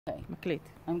Okay,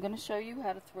 I'm going to show you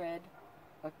how to thread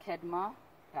a Kedma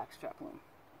backstrap loom.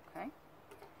 Okay,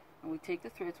 and we take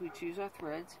the threads, we choose our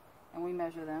threads, and we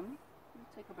measure them. We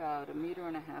take about 1.5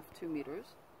 meters, 2 meters.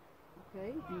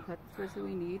 Okay, and cut the threads that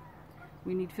we need.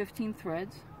 We need 15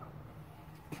 threads,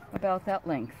 about that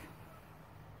length.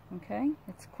 Okay,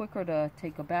 it's quicker to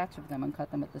take a batch of them and cut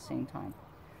them at the same time.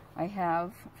 I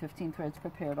have 15 threads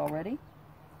prepared already.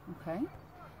 Okay.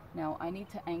 Now I need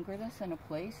to anchor this in a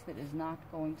place that is not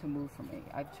going to move for me.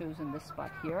 I've chosen this spot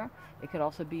here. It could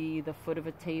also be the foot of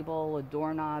a table, a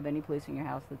doorknob, any place in your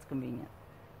house that's convenient.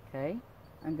 Okay,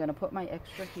 I'm going to put my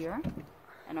extra here,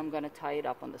 and I'm going to tie it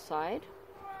up on the side,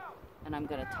 and I'm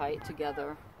going to tie it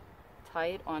together, tie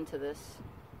it onto this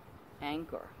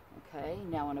anchor. Okay,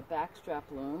 now in a backstrap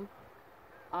loom,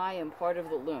 I am part of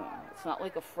the loom. It's not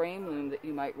like a frame loom that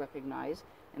you might recognize.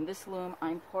 In this loom,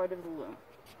 I'm part of the loom.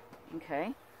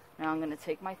 Okay. Now I'm going to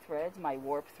take my threads, my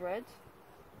warp threads,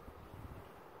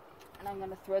 and I'm going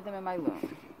to thread them in my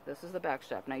loom. This is the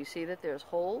backstrap. Now you see that there's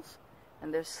holes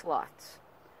and there's slots.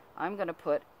 I'm going to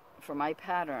put, for my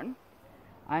pattern,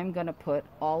 I'm going to put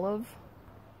all of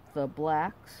the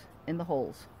blacks in the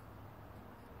holes.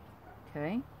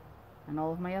 Okay? And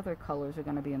all of my other colors are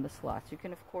going to be in the slots. You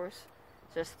can, of course,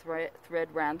 just thread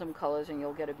random colors and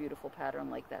you'll get a beautiful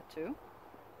pattern like that too.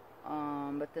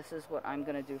 But this is what I'm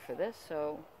going to do for this,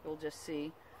 so you'll just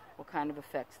see what kind of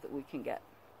effects that we can get.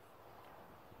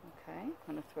 Okay, I'm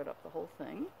going to thread up the whole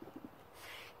thing.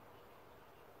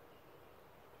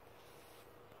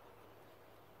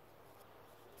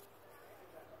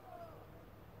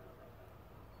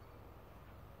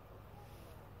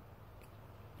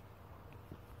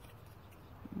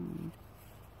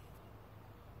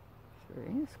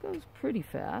 This goes pretty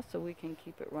fast, so we can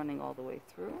keep it running all the way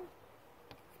through.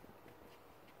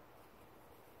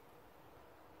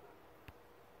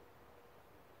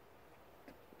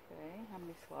 How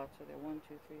many slots are there? 1,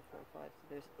 2, 3, 4, 5. So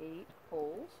there's 8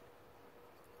 holes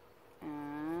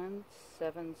and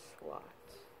 7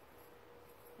 slots.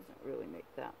 Doesn't really make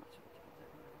that much of a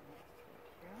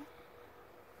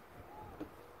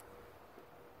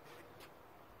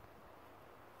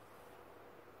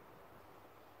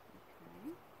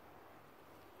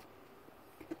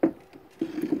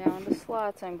difference. Okay. Now in the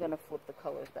slots, I'm going to flip the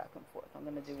colors back and forth. I'm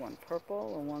going to do one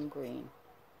purple and one green.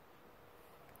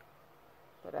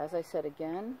 But as I said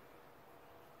again,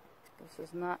 this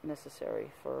is not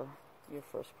necessary for your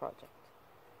first project.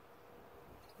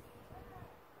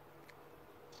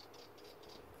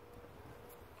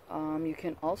 You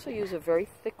can also use a very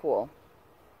thick wool.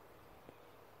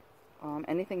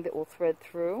 Anything that will thread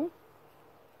through.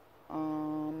 I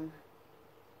was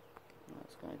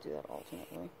going to do that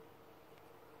alternately.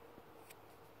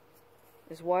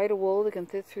 Is white wool that can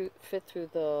fit through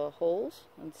the holes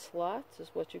and slots is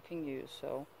what you can use.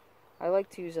 So I like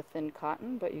to use a thin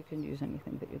cotton, but you can use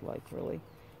anything that you'd like really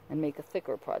and make a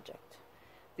thicker project.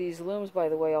 These looms, by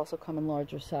the way, also come in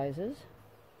larger sizes,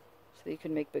 so you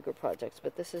can make bigger projects.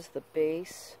 But this is the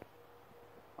base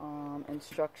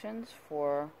instructions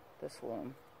for this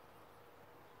loom.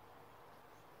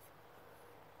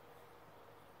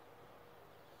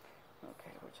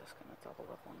 Okay, we're just going to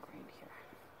double up one green here.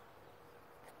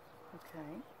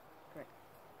 Okay, great.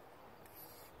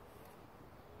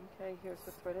 Okay, here's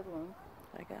the threaded loom.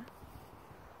 Like that.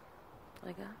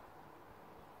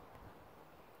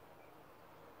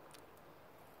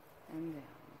 And down,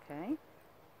 okay?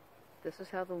 This is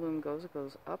how the loom goes. It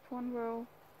goes up one row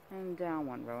and down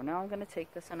one row. Now I'm going to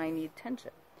take this and I need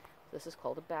tension. This is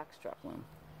called a backstrap loom.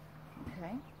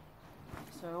 Okay?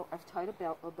 So I've tied a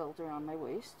belt around my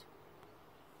waist.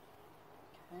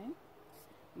 Okay?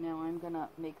 Now I'm going to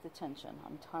make the tension.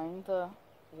 I'm tying the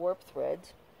warp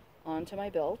threads onto my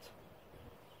belt,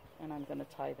 and I'm going to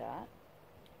tie that.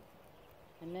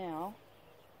 And now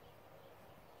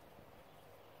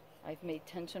I've made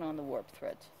tension on the warp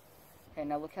threads. Okay,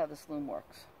 now look how this loom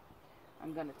works.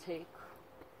 I'm going to take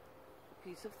a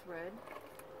piece of thread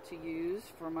to use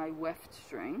for my weft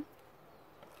string.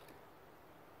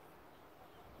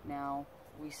 Now,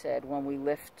 we said when we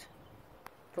lift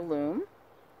the loom,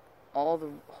 all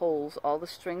the holes, all the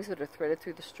strings that are threaded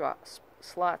through the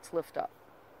slots lift up.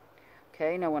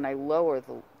 Okay, now when I lower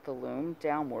the loom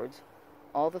downwards,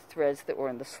 all the threads that were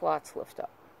in the slots lift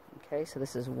up. Okay, so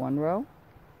this is one row,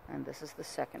 and this is the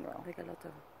second row.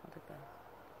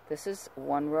 This is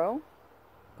one row,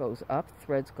 goes up,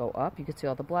 threads go up. You can see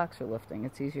all the blacks are lifting.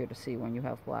 It's easier to see when you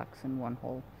have blacks in one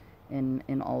hole,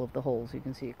 in all of the holes. You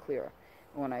can see it clearer.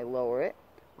 When I lower it,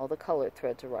 all the colored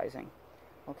threads are rising.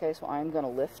 Okay, so I'm going to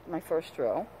lift my first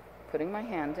row, putting my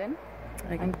hand in.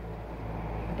 Okay,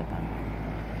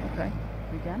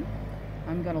 again.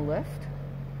 I'm going to lift,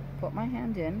 put my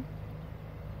hand in,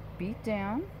 beat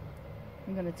down.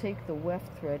 I'm going to take the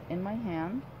weft thread in my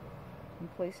hand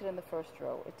and place it in the first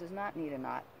row. It does not need a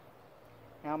knot.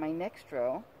 Now my next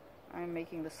row, I'm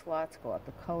making the slots go out,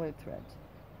 the colored threads.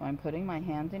 So I'm putting my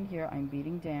hand in here, I'm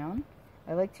beating down.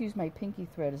 I like to use my pinky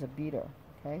thread as a beater,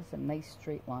 okay? It's a nice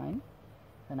straight line.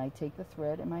 Then I take the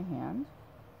thread in my hand,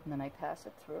 and then I pass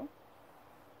it through.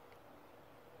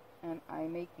 And I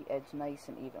make the edge nice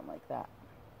and even like that.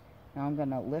 Now I'm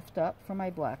going to lift up for my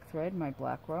black thread, my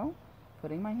black row,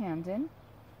 putting my hand in,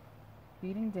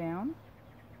 beating down,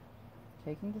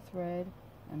 taking the thread,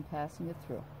 and passing it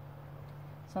through.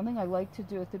 Something I like to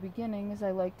do at the beginning is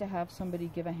I like to have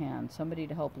somebody give a hand, somebody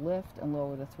to help lift and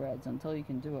lower the threads until you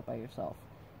can do it by yourself.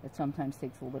 It sometimes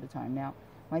takes a little bit of time. Now,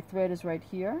 my thread is right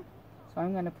here, so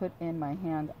I'm going to put in my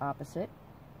hand opposite.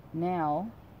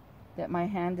 Now that my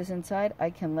hand is inside, I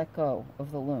can let go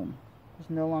of the loom. There's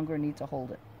no longer a need to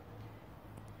hold it.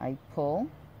 I pull,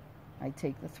 I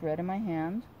take the thread in my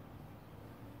hand,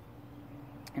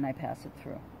 and I pass it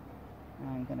through. Now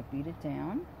I'm going to beat it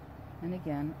down, and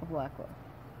again, a black row.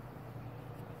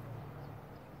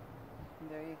 And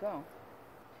there you go.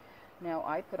 Now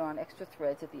I put on extra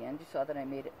threads at the end. You saw that I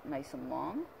made it nice and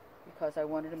long because I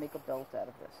wanted to make a belt out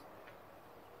of this.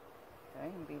 Okay,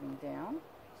 I'm beating down.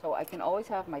 So I can always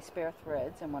have my spare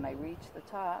threads, and when I reach the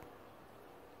top,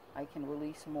 I can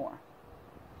release more.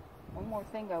 One more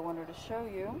thing I wanted to show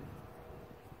you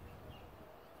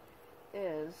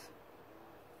is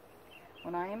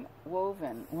when I've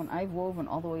woven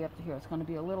all the way up to here, it's going to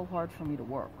be a little hard for me to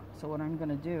work. So what I'm going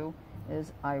to do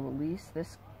is I release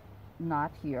this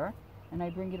knot here, and I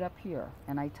bring it up here,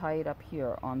 and I tie it up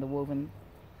here on the woven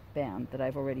band that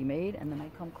I've already made, and then I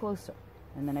come closer,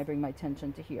 and then I bring my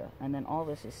tension to here, and then all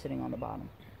this is sitting on the bottom.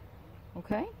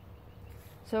 Okay?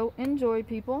 So enjoy,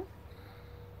 people.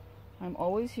 I'm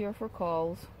always here for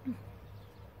calls.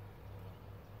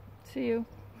 See you.